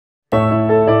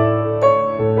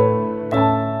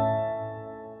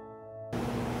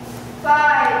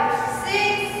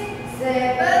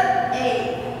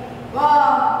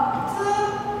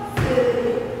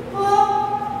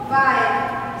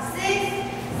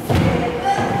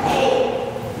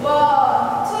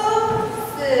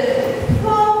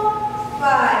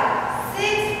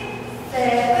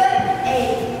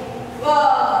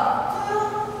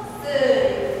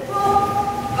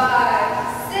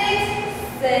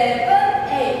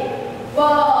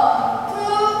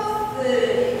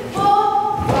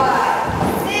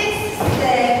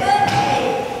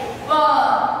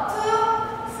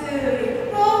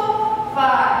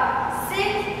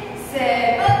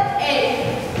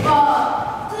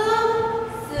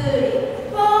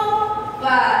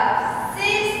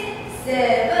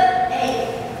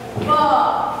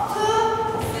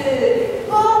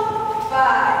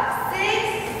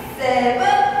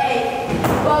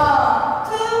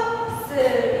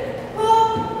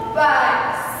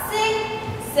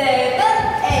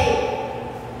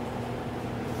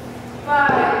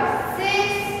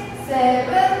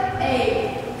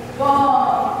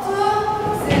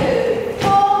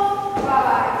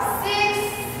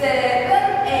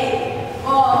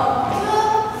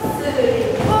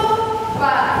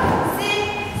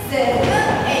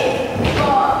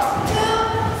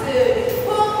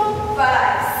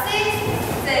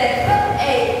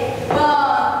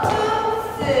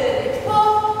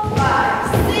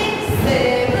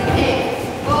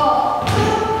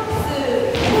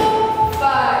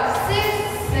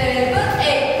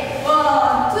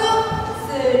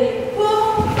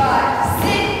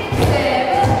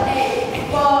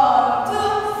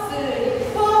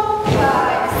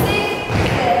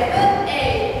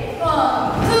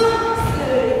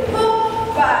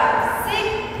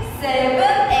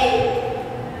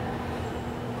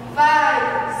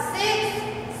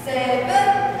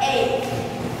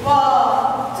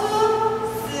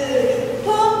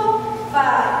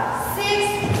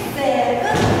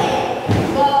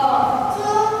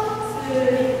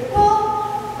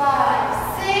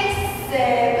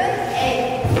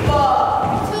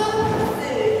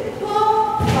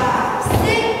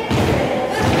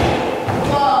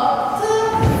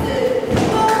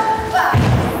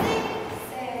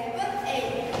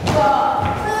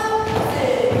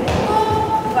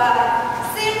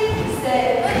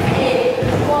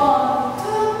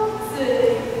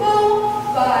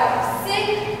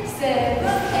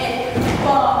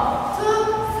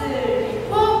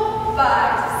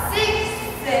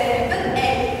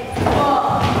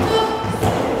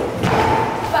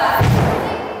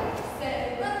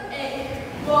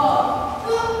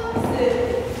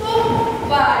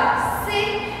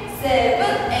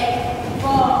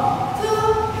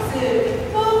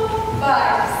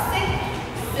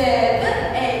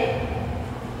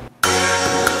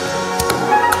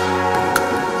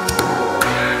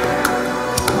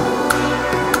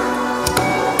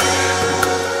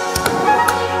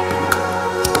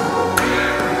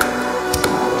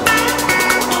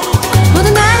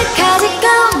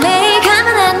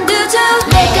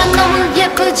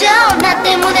누구죠? 나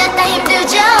때문에 다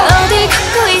힘들죠? 어디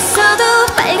걷고 있어도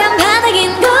빨간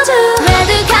바닥인 거죠.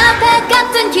 레드 카펫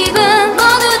같은 기분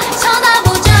모두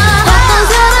쳐다보죠. 어떤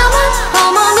사람은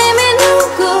어머님이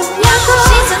누구냐고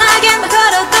신선하게 말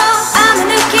걸어도 아무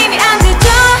느낌이 안 들죠.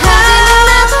 하지만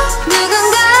나도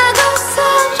누군가하고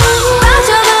사랑에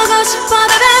빠져보고 싶어.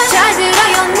 바by 잘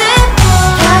들어요 내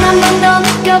단 한 번도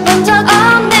느껴본 적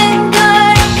없는 걸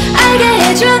알게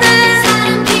해주는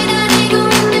사람 기다리고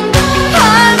있는 걸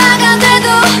얼마가 돼도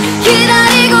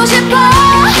기다리고 싶어.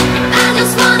 I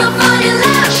just wanna fall in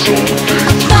love.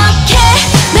 어떻게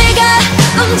내가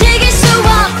움직일 수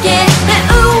없게 날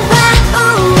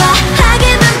우아하게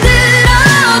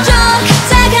만들어줘.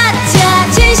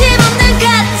 가짜 진심 없는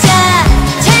가짜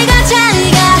잘가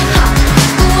잘가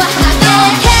우아하게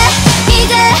해.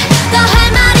 이제 더 할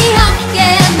말이 없게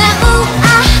날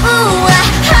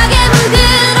우아하게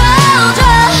만들어줘.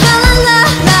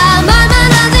 랄랄라 말만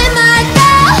하지 말고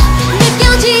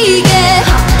느껴지게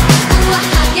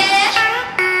우아하게.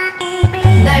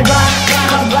 날 봐,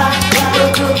 봐봐,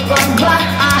 또 두 번 봐.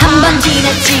 한 번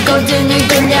지나치고 등을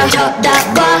돌려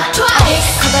쳐다봐.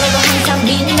 트와이스 커다라도 항상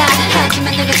빛나.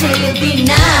 하지만 내가 제일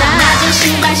빛나. 낮은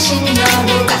신발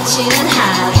신려고 갇히는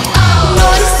하루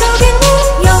머릿속에